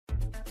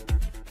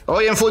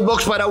Hoy en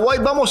Footbox Paraguay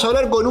vamos a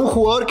hablar con un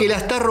jugador que la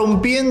está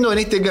rompiendo en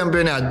este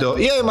campeonato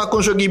y además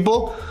con su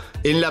equipo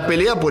en la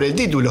pelea por el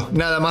título,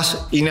 nada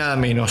más y nada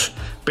menos.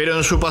 Pero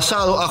en su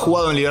pasado ha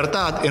jugado en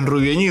Libertad, en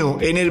Rúben,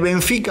 en el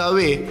Benfica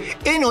B,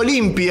 en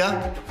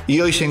Olimpia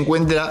y hoy se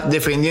encuentra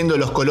defendiendo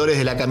los colores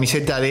de la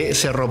camiseta de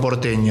Cerro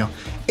Porteño.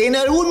 En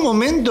algún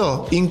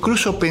momento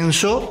incluso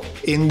pensó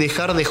en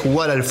dejar de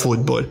jugar al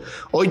fútbol.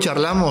 Hoy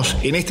charlamos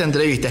en esta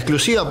entrevista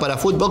exclusiva para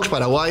Footbox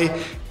Paraguay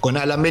con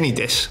Alan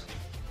Benítez.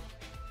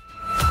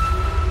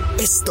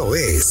 Esto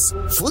es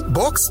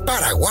Footbox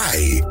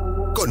Paraguay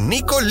con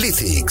Nico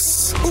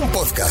Lithix, un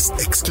podcast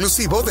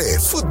exclusivo de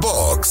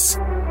Footbox.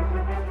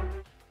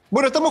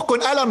 Bueno, estamos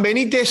con Alan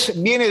Benítez,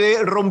 viene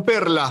de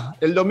romperla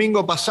el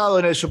domingo pasado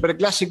en el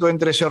Superclásico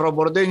entre Cerro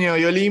Porteño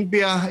y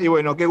Olimpia. Y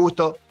bueno, qué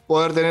gusto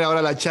poder tener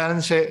ahora la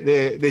chance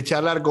de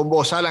charlar con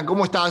vos. Alan,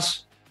 ¿cómo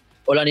estás?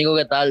 Hola Nico,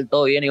 ¿qué tal?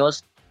 ¿Todo bien y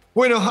vos?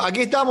 Bueno,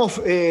 aquí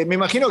estamos. Me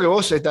imagino que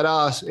vos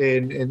estarás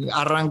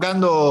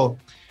arrancando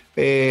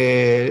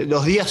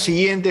los días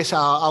siguientes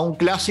a un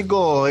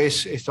clásico,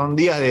 son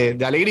días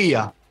de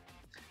alegría.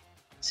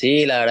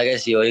 Sí, la verdad que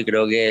sí, hoy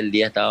creo que el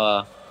día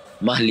estaba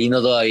más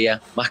lindo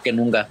todavía, más que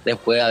nunca,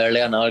 después de haberle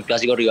ganado al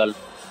clásico rival.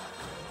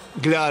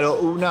 Claro,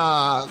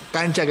 una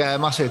cancha que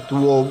además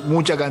tuvo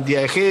mucha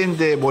cantidad de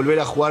gente, volver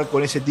a jugar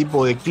con ese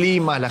tipo de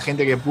climas, la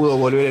gente que pudo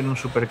volver en un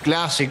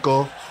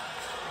superclásico.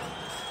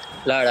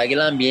 La verdad que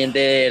el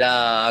ambiente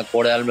era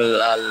acorde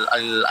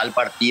al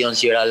partido en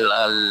sí, era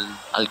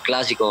al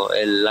clásico.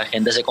 La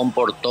gente se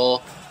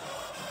comportó,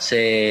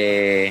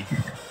 se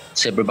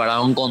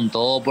prepararon con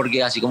todo,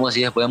 porque así como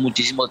decía, después de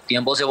muchísimo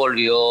tiempo se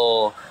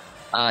volvió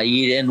a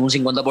ir en un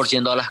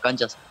 50% a las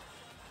canchas.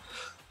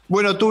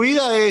 Bueno, tu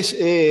vida es,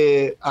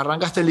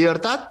 arrancaste en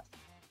Libertad,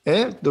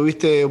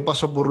 tuviste un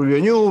paso por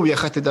Rúben,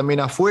 viajaste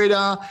también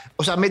afuera,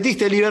 o sea,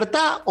 metiste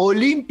Libertad,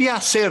 Olimpia,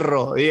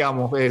 Cerro,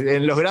 digamos,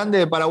 en los grandes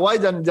de Paraguay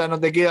ya no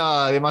te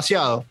queda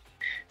demasiado.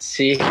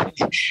 Sí,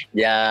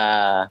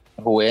 ya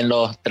jugué en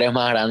los tres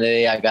más grandes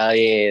de acá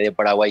de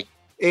Paraguay.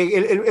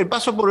 El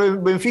paso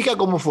por Benfica,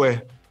 ¿cómo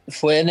fue?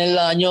 Fue en el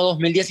año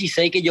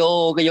 2016 que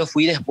yo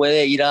fui después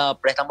de ir a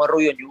préstamo a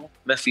Rúben.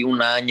 Me fui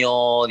un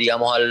año,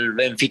 digamos, al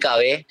Benfica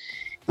B.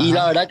 Y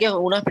la verdad que fue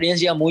una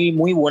experiencia muy,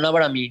 muy buena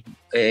para mí.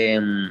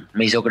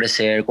 Me hizo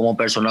crecer como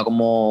persona,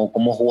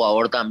 como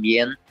jugador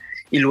también.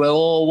 Y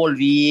luego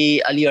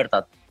volví a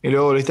Libertad. Y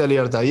luego volviste a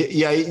Libertad.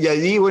 Y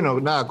allí, bueno,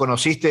 nada,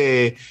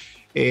 conociste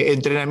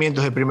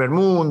entrenamientos de primer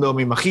mundo,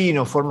 me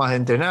imagino, formas de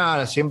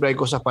entrenar. Siempre hay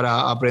cosas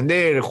para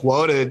aprender.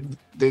 Jugadores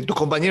de tus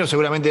compañeros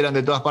seguramente eran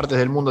de todas partes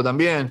del mundo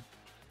también.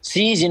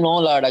 Sí,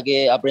 no, la verdad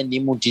que aprendí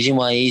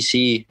muchísimo ahí.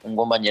 Sí, un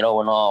compañero,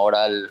 bueno,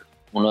 ahora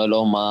uno de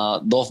los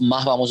dos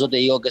más famosos, te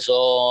digo, que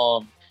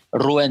son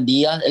Rúben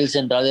Díaz, el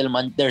central del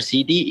Manchester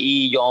City,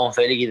 y João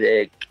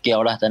Félix, que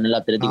ahora está en el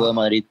Atlético de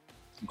Madrid.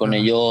 Con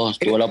ellos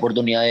tuve la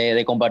oportunidad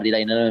de compartir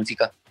ahí en el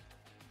Benfica.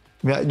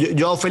 Mira,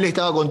 João Félix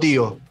estaba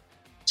contigo.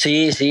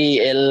 Sí,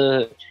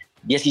 él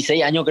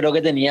 16 años creo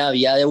que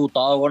había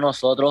debutado con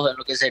nosotros en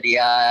lo que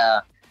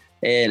sería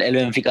el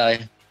Benfica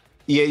B.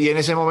 Y en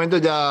ese momento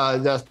ya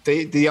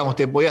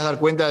te podías dar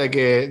cuenta de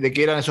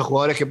que eran esos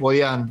jugadores que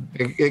podían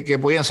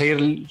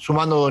seguir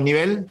sumando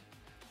nivel.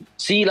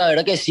 Sí, la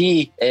verdad que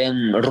sí.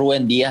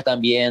 Rúben Díaz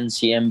también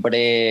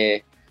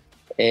siempre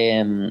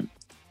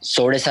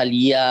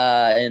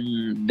sobresalía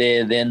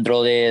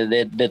dentro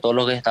de todos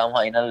los que estábamos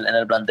ahí en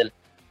el plantel.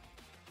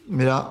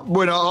 Mira,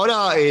 bueno,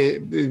 ahora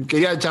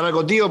quería charlar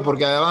contigo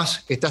porque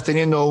además estás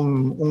teniendo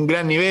un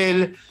gran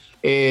nivel.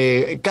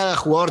 Cada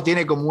jugador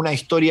tiene como una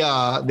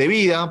historia de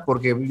vida,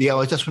 porque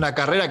digamos, esta es una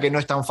carrera que no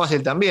es tan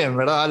fácil también,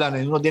 ¿verdad,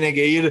 Alan? Uno tiene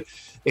que ir,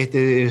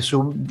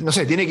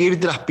 tiene que ir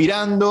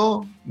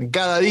transpirando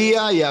cada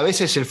día y a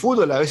veces el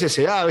fútbol, a veces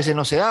se da, a veces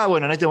no se da.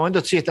 Bueno, en este momento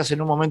sí estás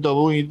en un momento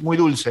muy, muy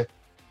dulce.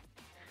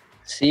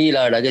 Sí,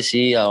 la verdad que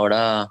sí,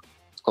 ahora,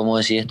 como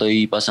decía,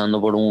 estoy pasando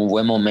por un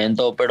buen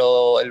momento,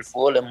 pero el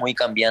fútbol es muy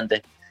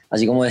cambiante.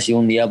 Así como decía,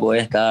 un día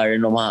puedes estar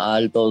en lo más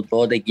alto,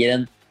 todos te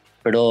quieren,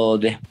 pero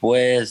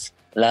después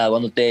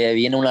cuando te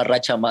viene una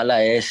racha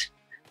mala es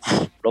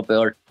lo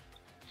peor.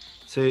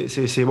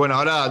 Sí. Bueno,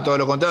 ahora todo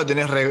lo contrario,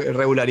 tenés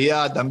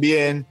regularidad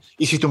también.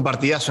 Hiciste un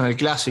partidazo en el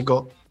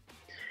Clásico.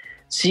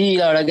 Sí,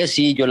 la verdad que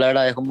sí. Yo le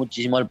agradezco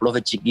muchísimo al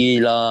profe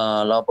Chiqui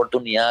la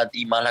oportunidad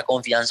y más la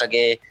confianza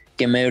que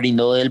me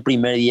brindó desde el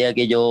primer día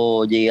que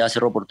yo llegué a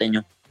Cerro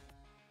Porteño.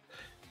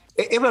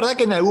 ¿Es verdad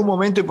que en algún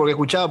momento, y porque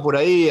escuchaba por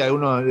ahí,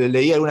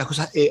 leía algunas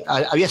cosas,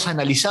 habías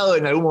analizado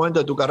en algún momento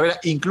de tu carrera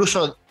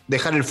incluso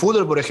dejar el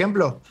fútbol, por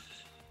ejemplo?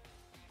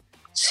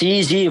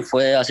 Sí,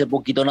 fue hace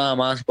poquito nada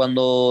más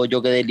cuando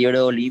yo quedé libre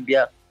de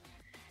Olimpia.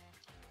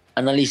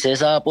 Analicé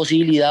esa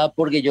posibilidad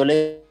porque yo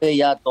le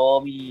veía a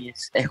todos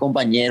mis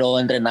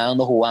excompañeros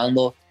entrenando,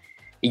 jugando,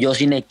 y yo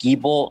sin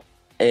equipo.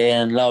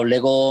 La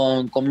hablé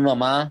con mi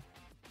mamá,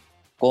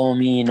 con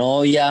mi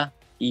novia,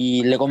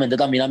 y le comenté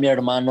también a mi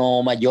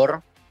hermano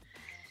mayor.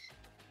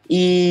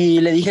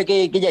 Y le dije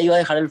que ya iba a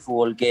dejar el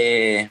fútbol,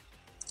 que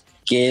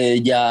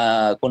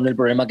ya con el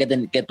problema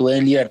que tuve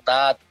en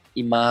Libertad,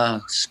 y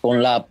más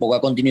con la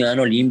poca continuidad en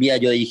Olimpia,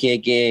 yo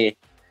dije que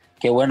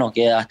bueno,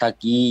 que hasta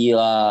aquí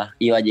iba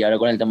a llegar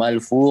con el tema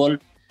del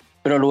fútbol,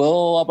 pero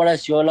luego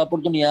apareció la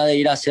oportunidad de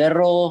ir a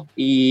Cerro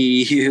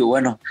y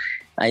bueno,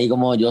 ahí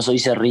como yo soy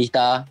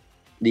cerrista,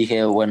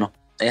 dije, bueno,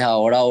 es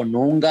ahora o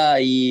nunca,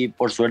 y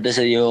por suerte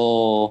se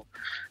dio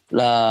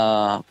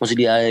la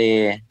posibilidad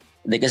de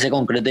que se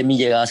concrete mi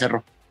llegada a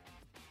Cerro.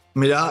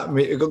 Mirá,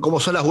 cómo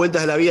son las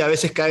vueltas de la vida, a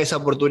veces cae esa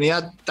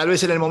oportunidad, tal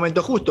vez en el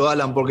momento justo,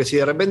 Alan, porque si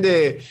de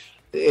repente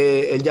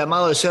el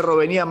llamado de Cerro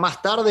venía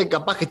más tarde,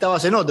 capaz que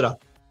estabas en otra.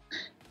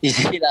 Y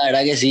sí, la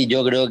verdad que sí,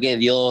 yo creo que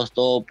Dios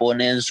todo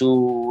pone en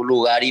su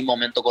lugar y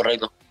momento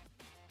correcto.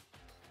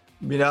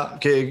 Mirá,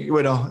 que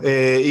bueno,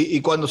 y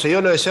cuando se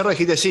dio lo de Cerro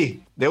dijiste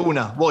sí, de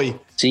una, voy.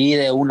 Sí,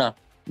 de una.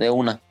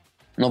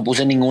 No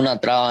puse ninguna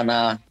traba,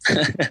 nada.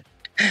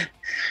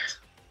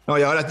 No,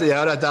 y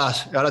ahora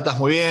estás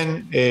muy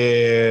bien.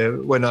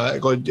 Bueno,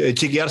 con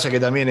Chiqui Arce, que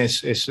también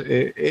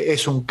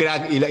es un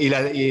crack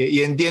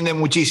y entiende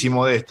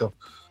muchísimo de esto.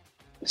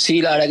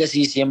 Sí, la verdad que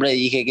sí, siempre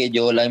dije que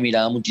yo la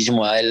admiraba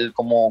muchísimo a él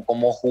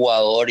como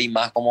jugador y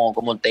más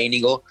como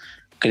técnico.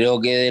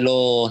 Creo que de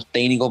los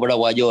técnicos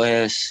paraguayos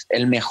es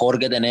el mejor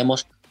que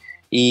tenemos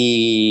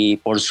y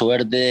por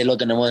suerte lo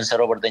tenemos en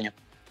Cerro Porteño.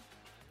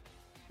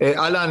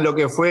 Alan, lo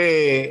que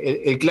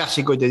fue el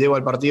clásico, y te llevo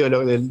al partido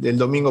del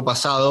domingo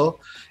pasado,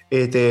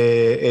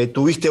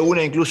 tuviste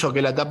una incluso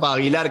que la tapa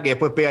Aguilar, que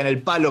después pega en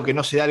el palo, que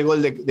no se da el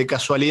gol de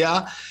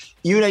casualidad,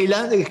 y una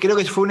Aguilar que creo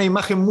que fue una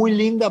imagen muy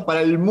linda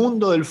para el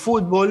mundo del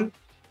fútbol,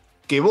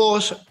 que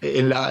vos,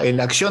 en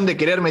la acción de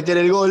querer meter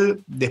el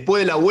gol,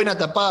 después de la buena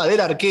tapada del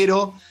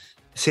arquero,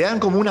 se dan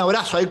como un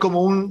abrazo, hay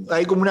como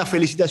una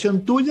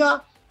felicitación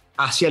tuya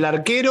hacia el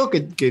arquero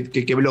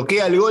que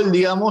bloquea el gol,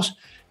 digamos.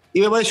 Y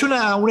me pareció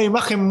una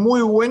imagen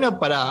muy buena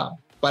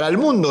para el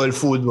mundo del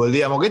fútbol,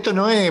 digamos, que esto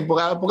no es,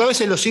 porque a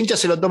veces los hinchas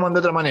se lo toman de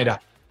otra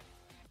manera.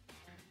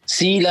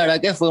 Sí, la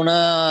verdad que fue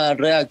una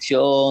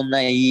reacción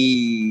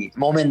ahí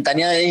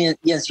momentánea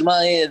y encima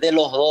de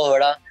los dos,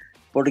 ¿verdad?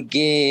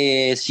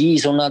 Porque sí,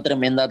 hizo una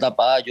tremenda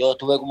tapada. Yo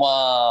estuve como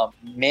a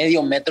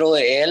medio metro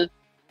de él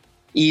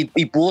y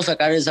pudo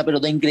sacar esa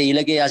pelota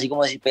increíble que así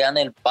como decir, pegan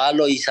el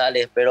palo y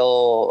sales,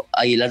 pero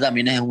Aguilar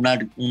también es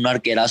un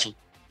arquerazo.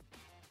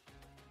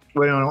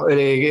 Bueno,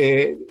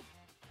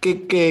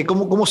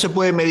 ¿cómo se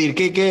puede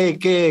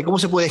medir? ¿Cómo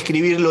se puede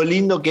describir lo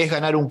lindo que es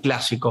ganar un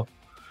clásico?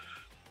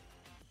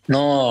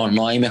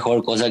 No hay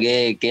mejor cosa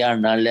que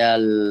ganarle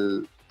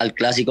al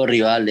clásico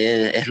rival,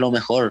 es lo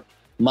mejor.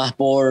 Más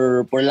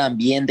por el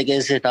ambiente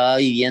que se estaba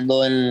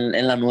viviendo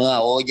en la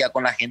nueva olla,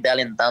 con la gente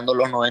alentando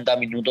los 90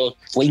 minutos.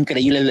 Fue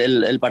increíble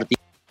el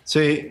partido.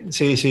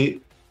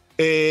 Sí.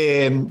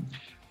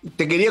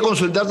 Te quería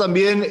consultar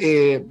también,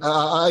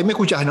 ahí me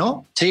escuchás,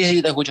 ¿no?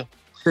 Sí, te escucho.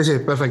 Sí,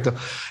 perfecto.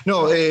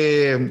 No,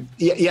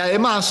 y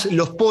además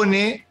los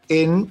pone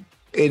en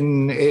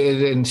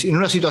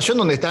una situación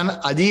donde están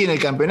allí en el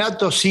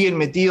campeonato, siguen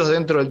metidos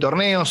dentro del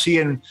torneo,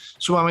 siguen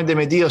sumamente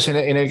metidos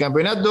en el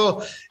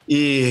campeonato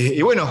y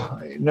bueno,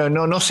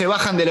 no se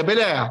bajan de la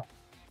pelea.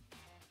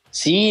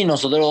 Sí,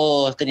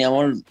 nosotros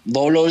teníamos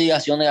doble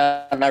obligación de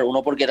ganar,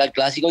 uno porque era el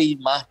clásico y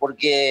más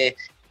porque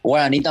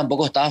Guaraní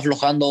tampoco estaba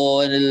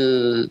aflojando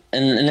en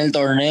el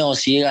torneo,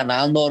 sigue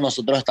ganando,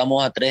 nosotros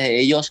estamos a 3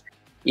 de ellos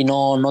y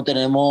no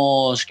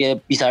tenemos que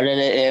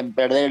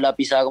perder la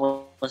pisada,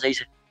 como se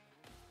dice.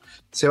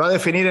 Se va a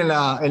definir en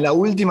la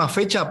última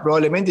fecha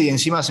probablemente y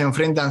encima se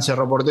enfrentan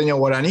Cerro Porteño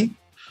Guaraní.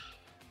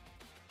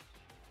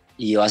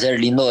 Y va a ser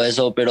lindo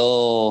eso,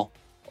 pero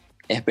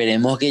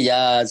esperemos que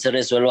ya se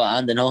resuelva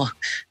antes, ¿no?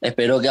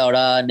 Espero que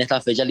ahora en esta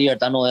fecha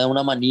Libertad nos dé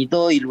una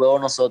manito y luego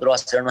nosotros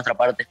hacer nuestra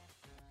parte.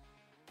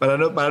 Para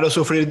no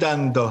sufrir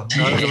tanto,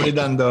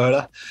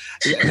 ¿verdad?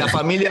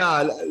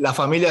 La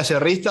familia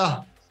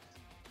cerrista.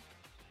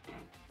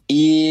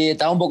 Y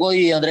estaba un poco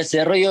dividido entre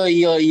Cerro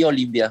y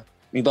Olimpia.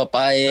 Mi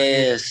papá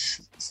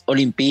es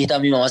olimpista,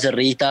 mi mamá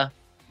cerrista,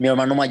 mi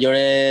hermano mayor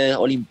es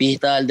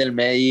olimpista, el del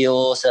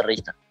medio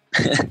cerrista.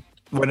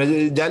 Bueno,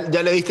 ya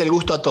le diste el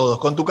gusto a todos.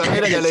 Con tu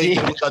carrera ya le diste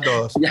el gusto a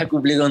todos. Ya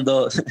cumplí con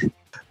todos.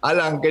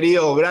 Alan,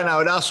 querido, gran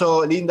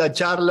abrazo, linda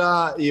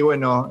charla y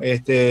bueno,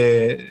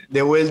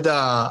 de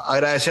vuelta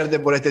agradecerte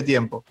por este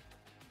tiempo.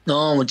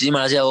 No,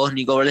 muchísimas gracias a vos,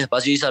 Nico, por el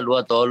espacio y saludo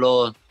a todos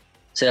los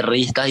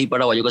cerristas y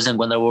paraguayos que se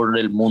encuentran por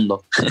el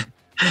mundo.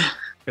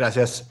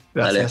 Gracias.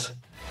 Dale.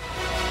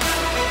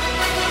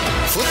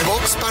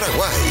 Footbox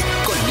Paraguay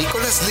con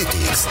Nicolas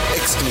Litix,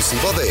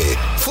 exclusivo de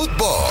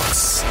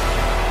Footbox.